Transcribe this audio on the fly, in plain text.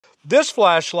This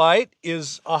flashlight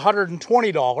is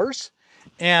 $120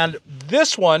 and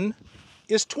this one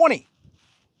is $20.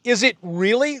 Is it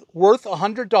really worth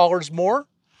 $100 more?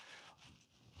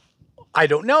 I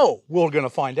don't know. We're going to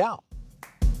find out.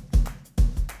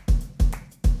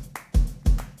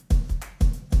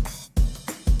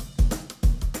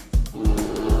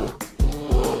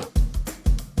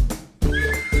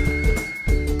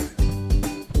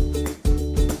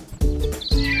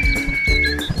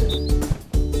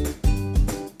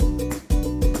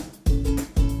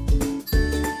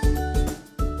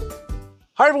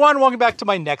 Hi everyone, welcome back to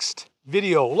my next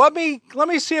video. Let me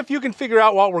see if you can figure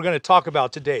out what we're going to talk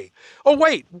about today. Oh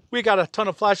wait, we got a ton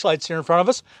of flashlights here in front of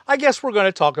us. I guess we're going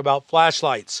to talk about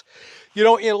flashlights. You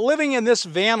know, living in this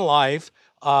van life,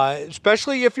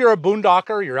 especially if you're a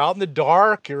boondocker, you're out in the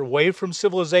dark, you're away from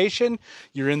civilization,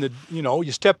 you're in the,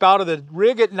 you step out of the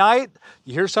rig at night,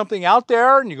 you hear something out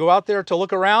there and you go out there to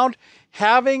look around.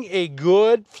 Having a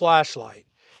good flashlight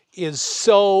is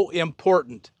so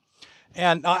important.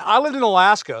 And I lived in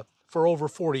Alaska for over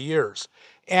 40 years.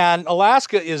 And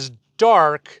Alaska is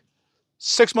dark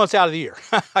 6 months out of the year.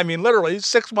 I mean, literally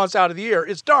 6 months out of the year,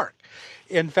 it's dark.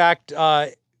 In fact,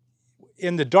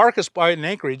 in the darkest part in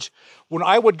Anchorage, when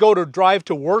I would go to drive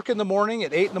to work in the morning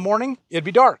at 8 in the morning, it'd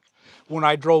be dark. When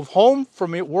I drove home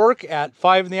from work at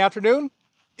 5 in the afternoon,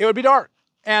 it would be dark.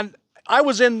 And I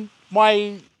was in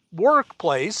my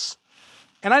workplace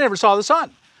and I never saw the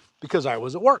sun because I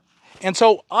was at work. And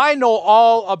so I know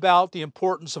all about the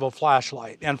importance of a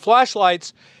flashlight. And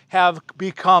flashlights have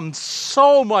become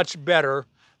so much better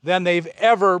than they've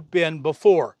ever been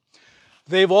before.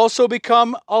 They've also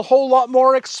become a whole lot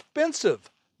more expensive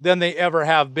than they ever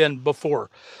have been before.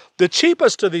 The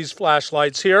cheapest of these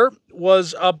flashlights here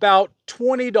was about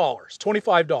 $20,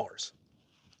 $25.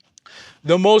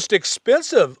 The most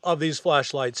expensive of these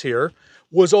flashlights here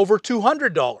was over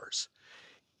 $200.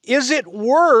 Is it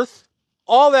worth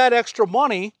all that extra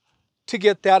money to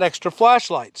get that extra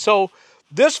flashlight? So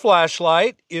this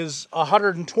flashlight is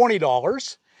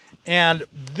 $120 and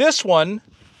this one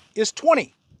is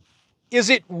 $20. Is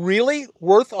it really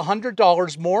worth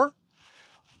 $100 more?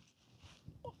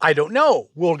 I don't know.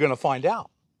 We're going to find out.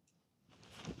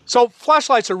 So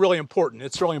flashlights are really important.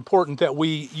 It's really important that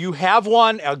you have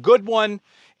one, a good one,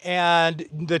 and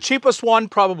the cheapest one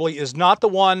probably is not the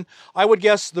one. I would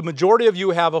guess the majority of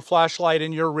you have a flashlight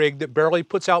in your rig that barely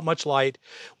puts out much light.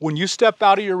 When you step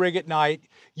out of your rig at night,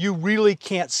 you really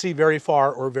can't see very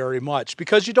far or very much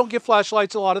because you don't give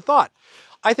flashlights a lot of thought.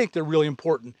 I think they're really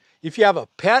important. If you have a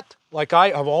pet, like I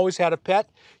have always had a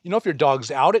pet, if your dog's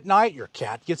out at night, your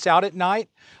cat gets out at night.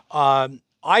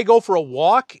 I go for a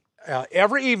walk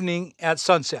every evening at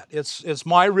sunset. It's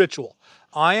my ritual.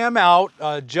 I am out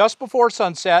just before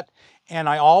sunset, and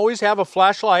I always have a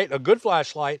flashlight, a good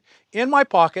flashlight, in my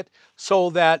pocket so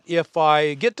that if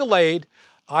I get delayed,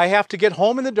 I have to get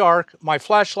home in the dark, my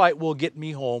flashlight will get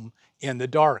me home in the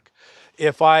dark.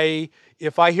 If I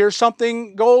hear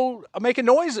something make a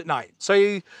noise at night,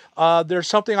 say there's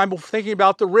something I'm thinking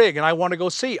about the rig and I want to go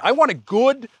see, I want a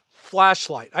good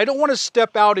flashlight. I don't want to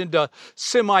step out into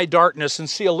semi-darkness and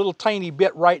see a little tiny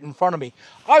bit right in front of me.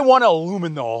 I want to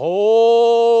illumine the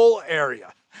whole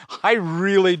area. I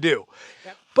really do.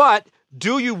 Yep. But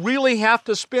do you really have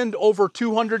to spend over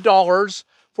 $200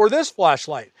 for this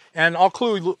flashlight? And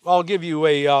I'll give you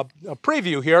a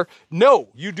preview here. No,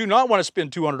 you do not want to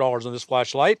spend $200 on this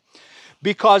flashlight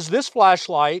because this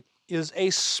flashlight is a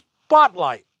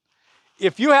spotlight.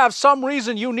 If you have some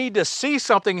reason you need to see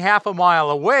something half a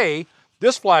mile away,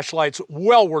 this flashlight's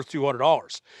well worth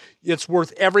 $200. It's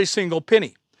worth every single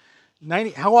penny.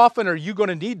 How often are you going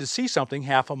to need to see something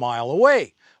half a mile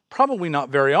away? Probably not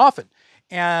very often.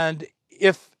 And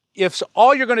if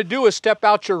all you're going to do is step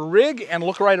out your rig and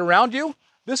look right around you,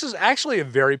 this is actually a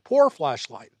very poor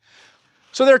flashlight.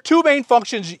 So there are two main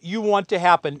functions you want to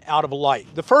happen out of a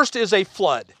light. The first is a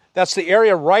flood. That's the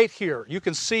area right here. You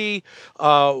can see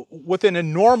within a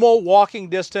normal walking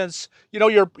distance,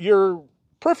 your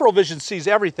peripheral vision sees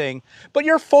everything, but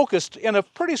you're focused in a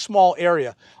pretty small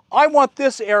area. I want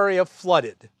this area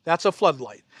flooded. That's a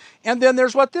floodlight. And then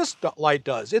there's what this light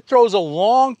does. It throws a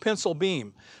long pencil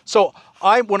beam. So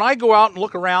when I go out and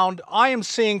look around, I am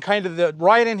seeing kind of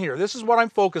right in here. This is what I'm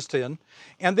focused in.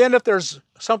 And then if there's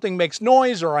something makes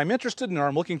noise or I'm interested in or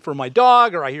I'm looking for my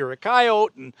dog or I hear a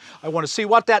coyote and I want to see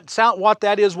what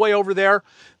that is way over there,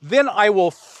 then I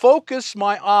will focus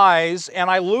my eyes and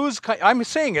I'm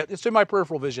seeing it, it's in my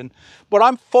peripheral vision, but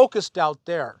I'm focused out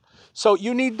there. So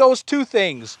you need those two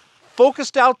things,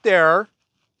 focused out there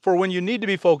for when you need to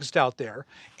be focused out there,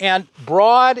 and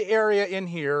broad area in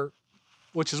here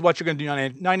which is what you're going to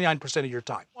do 99% of your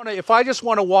time. If I just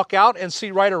want to walk out and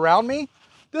see right around me,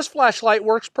 this flashlight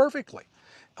works perfectly.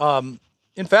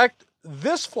 In fact,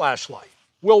 this flashlight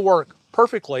will work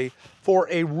perfectly for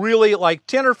a really like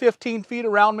 10 or 15 feet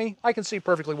around me. I can see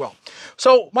perfectly well.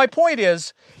 So my point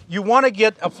is, you want to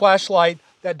get a flashlight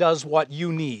that does what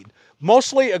you need.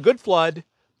 Mostly a good flood,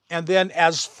 and then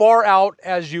as far out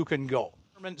as you can go.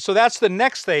 So that's the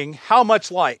next thing, how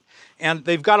much light? And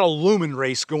they've got a lumen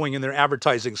race going in their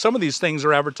advertising. Some of these things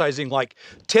are advertising like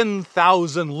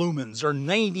 10,000 lumens or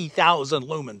 90,000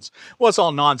 lumens. Well, it's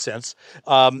all nonsense.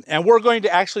 And we're going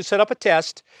to actually set up a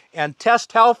test and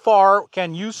test how far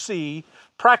can you see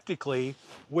practically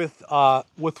with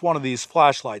one of these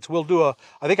flashlights. We'll do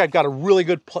I think I've got a really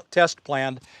good test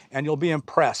planned, and you'll be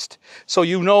impressed. So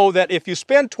you know that if you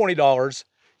spend $20,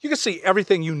 you can see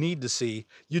everything you need to see.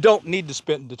 You don't need to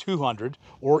spend the 200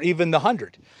 or even the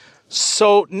 100.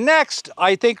 So next,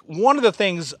 I think one of the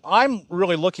things I'm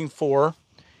really looking for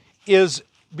is,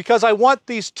 because I want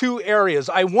these two areas,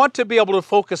 I want to be able to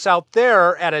focus out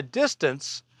there at a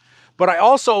distance, but I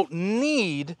also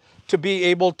need to be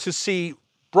able to see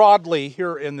broadly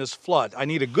here in this flood. I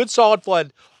need a good solid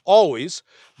flood always,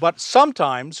 but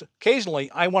sometimes, occasionally,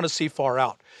 I want to see far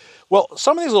out. Well,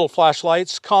 some of these little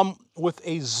flashlights come with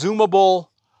a zoomable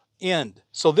end.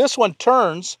 So this one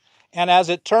turns, and as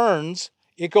it turns,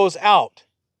 it goes out.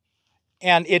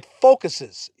 And it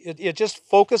focuses. It just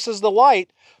focuses the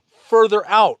light further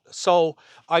out. So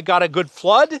I got a good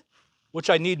flood, which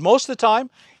I need most of the time,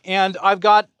 and I've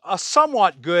got a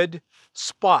somewhat good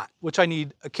spot, which I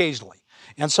need occasionally.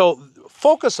 And so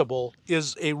focusable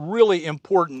is a really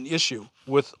important issue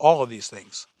with all of these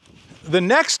things. The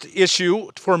next issue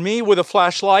for me with a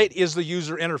flashlight is the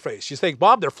user interface. You think,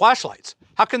 Bob, they're flashlights.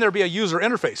 How can there be a user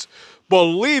interface?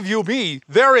 Believe you me,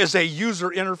 there is a user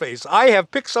interface. I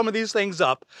have picked some of these things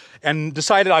up and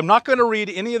decided I'm not going to read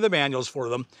any of the manuals for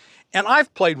them. And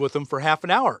I've played with them for half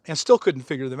an hour and still couldn't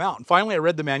figure them out. And finally, I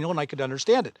read the manual and I could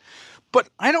understand it. But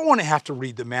I don't want to have to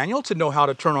read the manual to know how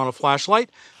to turn on a flashlight.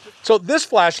 So this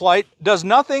flashlight does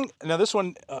nothing. Now this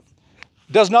one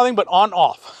does nothing but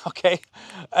on-off, okay?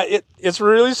 It's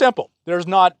really simple. There's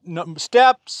not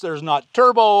steps, there's not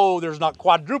turbo, there's not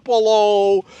quadruple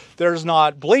low, there's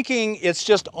not blinking, it's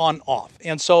just on-off.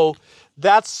 And so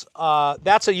that's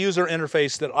a user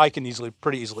interface that I can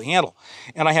pretty easily handle.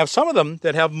 And I have some of them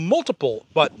that have multiple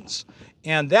buttons,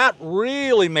 and that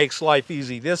really makes life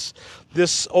easy. This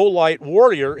Olight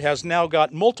Warrior has now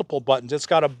got multiple buttons. It's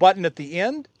got a button at the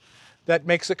end that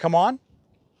makes it come on,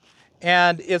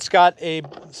 and it's got a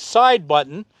side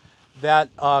button that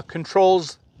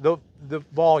controls the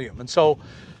volume. And so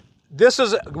this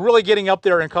is really getting up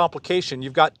there in complication.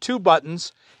 You've got two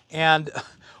buttons, and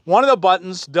one of the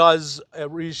buttons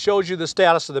shows you the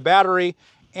status of the battery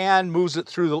and moves it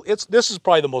through this is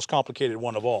probably the most complicated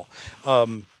one of all.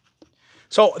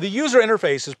 So the user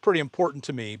interface is pretty important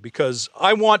to me because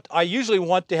I usually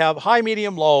want to have high,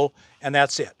 medium, low, and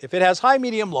that's it. If it has high,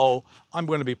 medium, low, I'm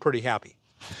going to be pretty happy.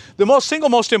 The single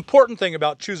most important thing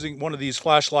about choosing one of these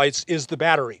flashlights is the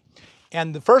battery.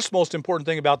 And the first most important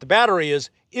thing about the battery is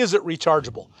it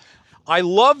rechargeable? I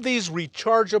love these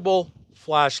rechargeable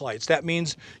flashlights. That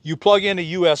means you plug in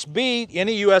a USB,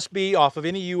 any USB off of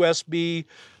any USB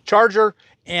charger,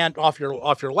 and off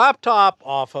your laptop,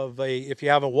 if you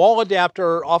have a wall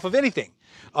adapter, off of anything.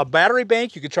 A battery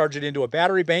bank, you could charge it into a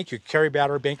battery bank. You could carry a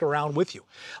battery bank around with you.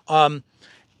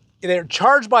 They're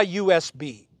charged by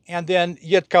USB. And then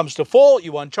it comes to full,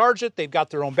 you uncharge it, they've got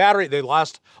their own battery, they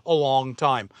last a long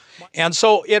time. And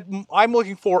so I'm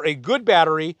looking for a good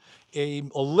battery, a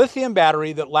lithium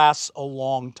battery that lasts a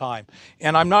long time.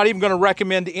 And I'm not even going to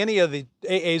recommend any of the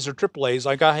AAs or AAAs.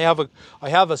 I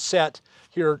have a set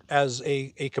here as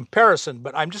a comparison,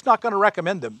 but I'm just not going to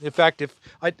recommend them. In fact, if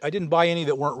I didn't buy any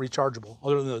that weren't rechargeable,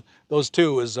 other than those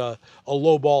two is a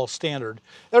low ball standard.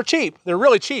 They're cheap, they're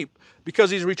really cheap,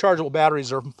 because these rechargeable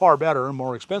batteries are far better and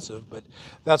more expensive, but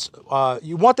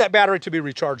you want that battery to be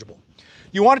rechargeable.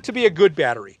 You want it to be a good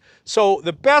battery. So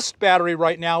the best battery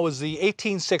right now is the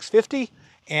 18650,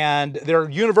 and they're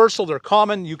universal, they're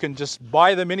common, you can just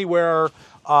buy them anywhere.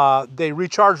 They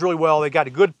recharge really well, they got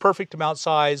a good perfect amount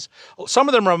size. Some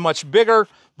of them are much bigger.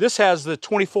 This has the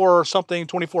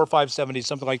 24570,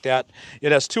 something like that.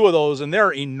 It has two of those, and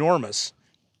they're enormous.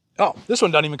 Oh, this one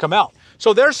doesn't even come out.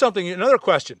 So there's another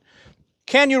question.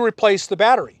 Can you replace the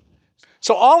battery?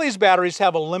 So all these batteries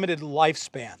have a limited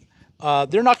lifespan.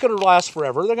 They're not going to last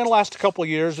forever. They're going to last a couple of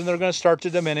years, and they're going to start to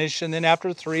diminish, and then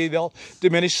after 3, they'll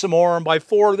diminish some more, and by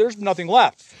 4, there's nothing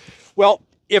left. Well,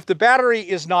 if the battery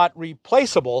is not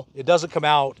replaceable, it doesn't come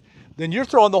out, then you're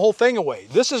throwing the whole thing away.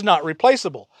 This is not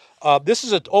replaceable. This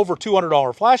is an over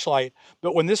 $200 flashlight,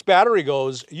 but when this battery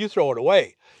goes, you throw it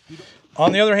away.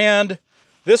 On the other hand,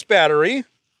 this battery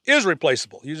is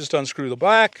replaceable. You just unscrew the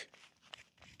back,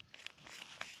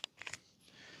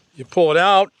 you pull it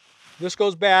out, this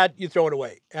goes bad, you throw it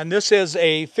away. And this is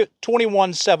a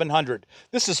 21700.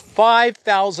 This is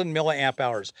 5,000 milliamp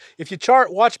hours. If you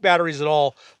watch batteries at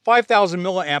all, 5,000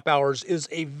 milliamp hours is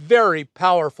a very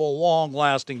powerful,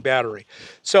 long-lasting battery.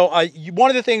 So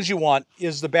one of the things you want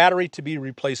is the battery to be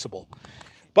replaceable.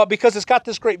 But because it's got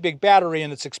this great big battery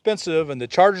and it's expensive and the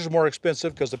charger's more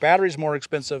expensive because the battery's more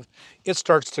expensive, it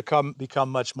starts to become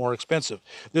much more expensive.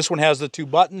 This one has the 2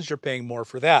 buttons, you're paying more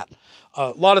for that. A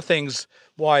lot of things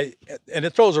why, and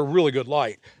it throws a really good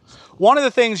light. One of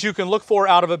the things you can look for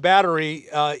out of a battery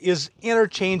is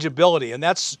interchangeability, and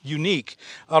that's unique.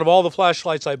 Out of all the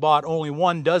flashlights I bought, only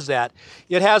one does that.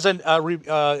 It has an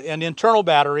internal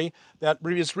battery that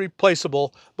is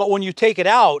replaceable, but when you take it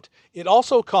out, it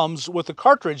also comes with a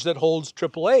cartridge that holds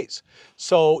AAAs.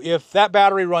 So if that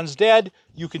battery runs dead,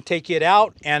 you can take it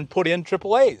out and put in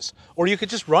AAAs. Or you could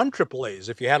just run AAAs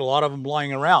if you had a lot of them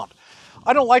lying around.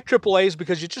 I don't like AAAs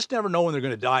because you just never know when they're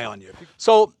going to die on you.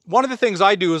 So one of the things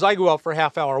I do is I go out for a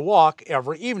half-hour walk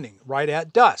every evening, right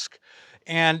at dusk.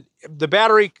 And the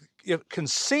battery, it can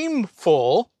seem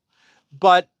full,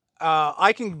 but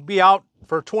I can be out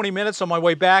for 20 minutes on my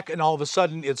way back, and all of a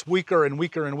sudden it's weaker and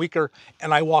weaker and weaker,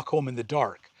 and I walk home in the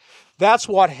dark. That's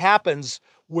what happens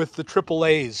with the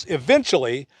AAAs.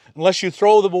 Eventually, unless you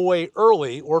throw them away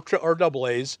early, or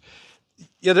AA's,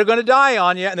 yeah, they're going to die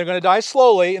on you, and they're going to die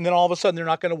slowly, and then all of a sudden they're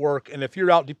not going to work, and if you're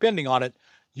out depending on it,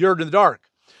 you're in the dark.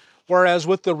 Whereas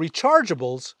with the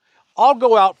rechargeables, I'll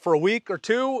go out for a week or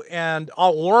two and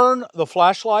I'll learn the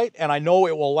flashlight and I know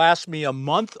it will last me a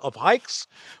month of hikes.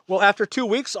 Well, after 2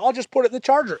 weeks, I'll just put it in the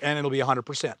charger and it'll be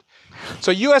 100%.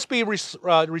 So USB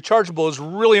rechargeable is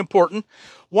really important.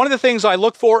 One of the things I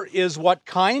look for is what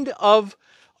kind of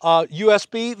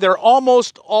USB. They're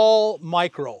almost all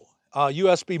micro,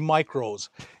 USB micros.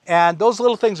 And those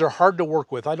little things are hard to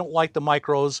work with. I don't like the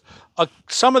micros.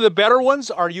 Some of the better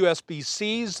ones are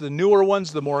USB-Cs, the newer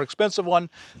ones, the more expensive one.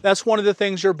 That's one of the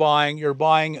things you're buying. You're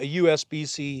buying a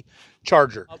USB-C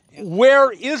charger.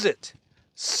 Where is it?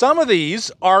 Some of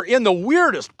these are in the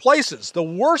weirdest places. The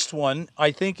worst one,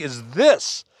 I think, is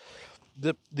this.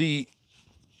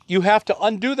 You have to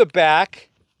undo the back,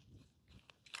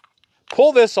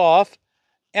 pull this off,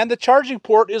 and the charging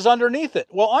port is underneath it.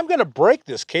 Well, I'm going to break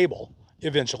this cable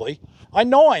eventually. I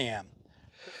know I am.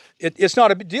 It's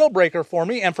not a deal breaker for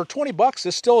me, and for 20 bucks,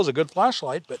 this still is a good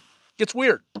flashlight, but it's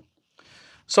weird.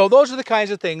 So those are the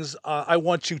kinds of things I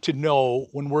want you to know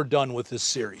when we're done with this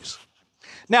series.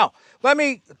 Now, let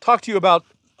me talk to you about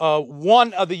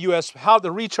one of the how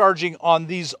the recharging on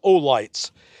these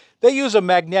Olights. They use a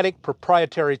magnetic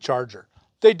proprietary charger.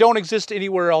 They don't exist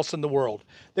anywhere else in the world.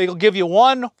 They'll give you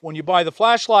one when you buy the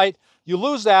flashlight. You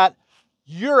lose that,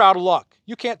 you're out of luck.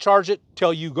 You can't charge it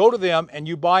till you go to them and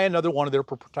you buy another one of their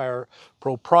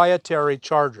proprietary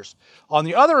chargers. On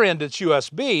the other end, it's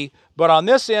USB, but on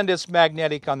this end, it's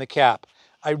magnetic on the cap.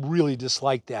 I really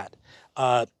dislike that.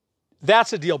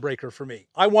 That's a deal breaker for me.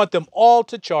 I want them all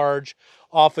to charge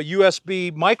off a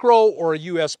USB micro or a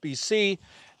USB-C.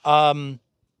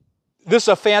 This is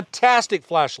a fantastic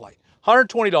flashlight,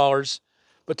 $120.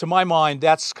 But to my mind,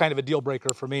 that's kind of a deal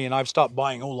breaker for me, and I've stopped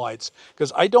buying Olights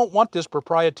because I don't want this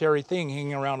proprietary thing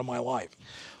hanging around in my life.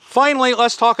 Finally,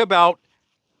 let's talk about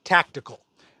tactical.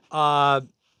 A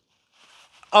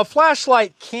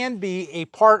flashlight can be a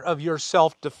part of your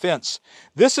self-defense.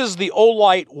 This is the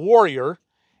Olight Warrior,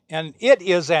 and it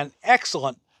is an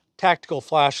excellent tactical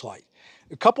flashlight.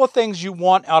 A couple of things you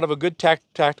want out of a good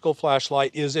tactical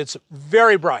flashlight is it's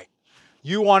very bright.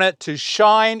 You want it to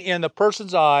shine in the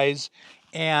person's eyes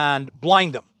and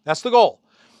blind them. That's the goal.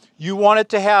 You want it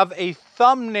to have a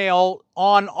thumbnail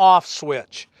on-off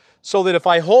switch so that if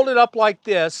I hold it up like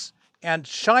this and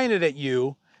shine it at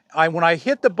you, when I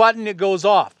hit the button, it goes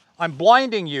off. I'm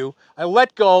blinding you, I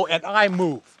let go, and I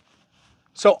move.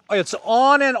 So it's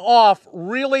on and off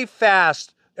really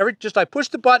fast. I push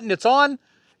the button, it's on,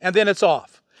 and then it's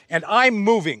off. And I'm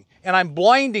moving, and I'm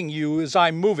blinding you as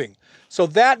I'm moving. So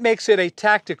that makes it a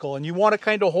tactical, and you want to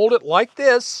kind of hold it like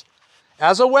this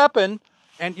as a weapon,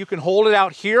 and you can hold it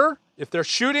out here. If they're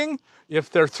shooting, if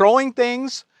they're throwing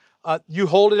things, you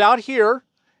hold it out here,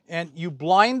 and you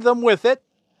blind them with it,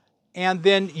 and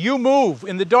then you move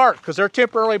in the dark because they're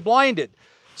temporarily blinded.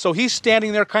 So he's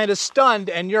standing there kind of stunned,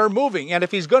 and you're moving. And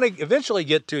if he's going to eventually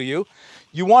get to you,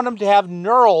 you want him to have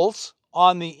knurls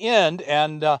on the end,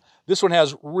 and this one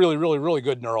has really, really, really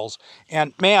good knurls.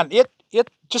 And man,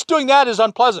 just doing that is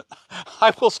unpleasant.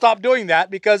 I will stop doing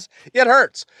that because it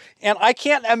hurts. And I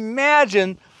can't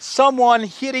imagine someone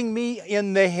hitting me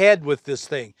in the head with this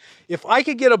thing. If I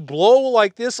could get a blow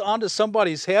like this onto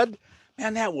somebody's head,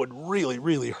 man, that would really,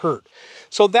 really hurt.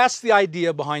 So that's the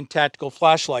idea behind tactical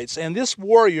flashlights. And this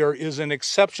Warrior is an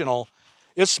exceptional,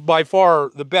 it's by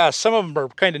far the best. Some of them are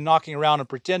kind of knocking around and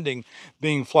pretending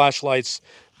being flashlights,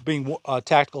 being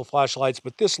tactical flashlights,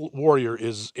 but this Warrior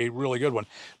is a really good one.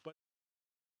 But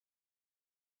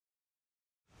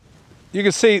you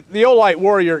can see the Olight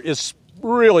Warrior is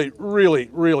really, really,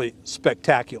 really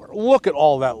spectacular. Look at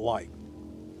all that light.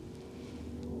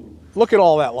 Look at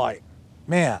all that light.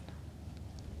 Man,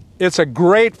 it's a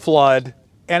great flood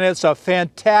and it's a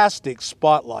fantastic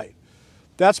spotlight.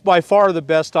 That's by far the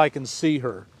best I can see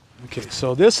her. Okay,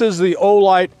 so this is the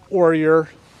Olight Warrior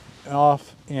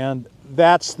off, and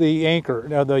that's the anchor,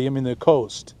 the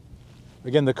Coast.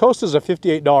 Again, the Coast is a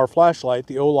 $58 flashlight.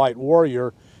 The Olight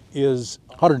Warrior is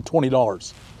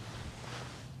 $120.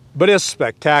 But it's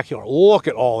spectacular. Look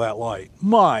at all that light.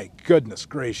 My goodness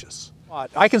gracious.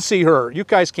 I can see her. You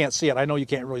guys can't see it. I know you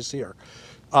can't really see her.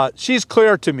 She's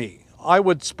clear to me. I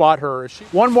would spot her.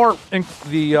 One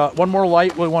more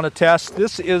light we want to test.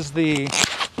 This is the,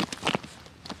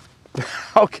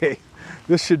 okay,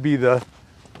 this should be the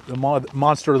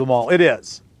monster of them all. It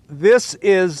is. This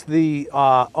is the,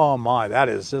 oh my, that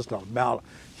is just a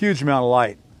huge amount of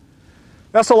light.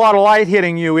 That's a lot of light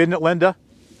hitting you, isn't it, Linda?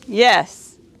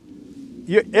 Yes.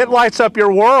 It lights up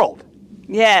your world.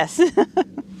 Yes.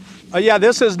 Yeah,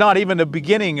 this is not even the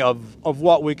beginning of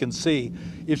what we can see.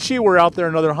 If she were out there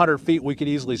another 100 feet, we could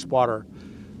easily spot her.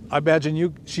 I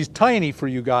imagine she's tiny for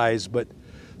you guys, but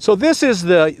so this is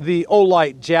the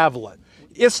Olight Javelin.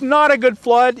 It's not a good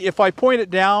flood. If I point it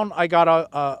down, I got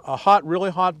a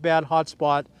really bad hot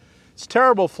spot. It's a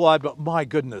terrible flood, but my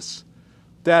goodness,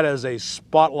 that is a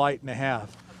spotlight and a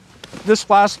half. This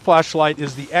last flashlight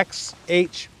is the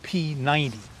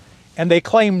XHP90, and they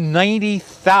claim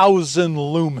 90,000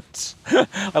 lumens.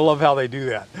 I love how they do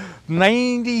that.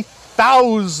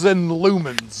 90,000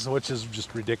 lumens, which is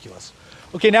just ridiculous.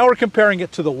 Okay, now we're comparing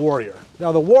it to the Warrior.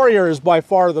 Now the Warrior is by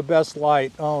far the best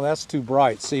light. Oh, that's too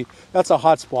bright. See, that's a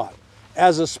hot spot.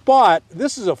 As a spot,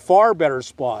 this is a far better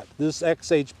spot, this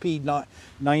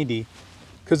XHP90,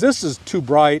 because this is too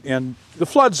bright and the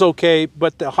flood's okay,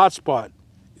 but the hot spot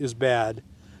is bad.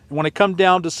 And when I come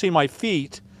down to see my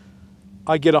feet,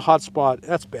 I get a hot spot.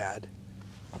 That's bad.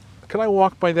 Can I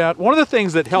walk by that? One of the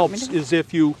things that helps is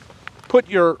if you put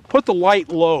the light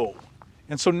low.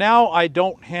 And so now I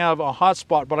don't have a hot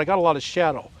spot, but I got a lot of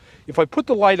shadow. If I put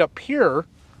the light up here,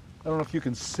 I don't know if you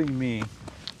can see me.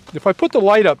 If I put the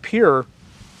light up here,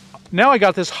 now I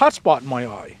got this hot spot in my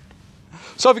eye.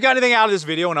 So if you got anything out of this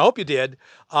video, and I hope you did,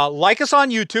 like us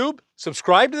on YouTube,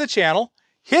 subscribe to the channel,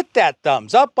 hit that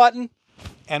thumbs up button,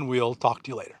 and we'll talk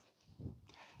to you later.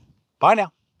 Bye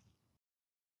now.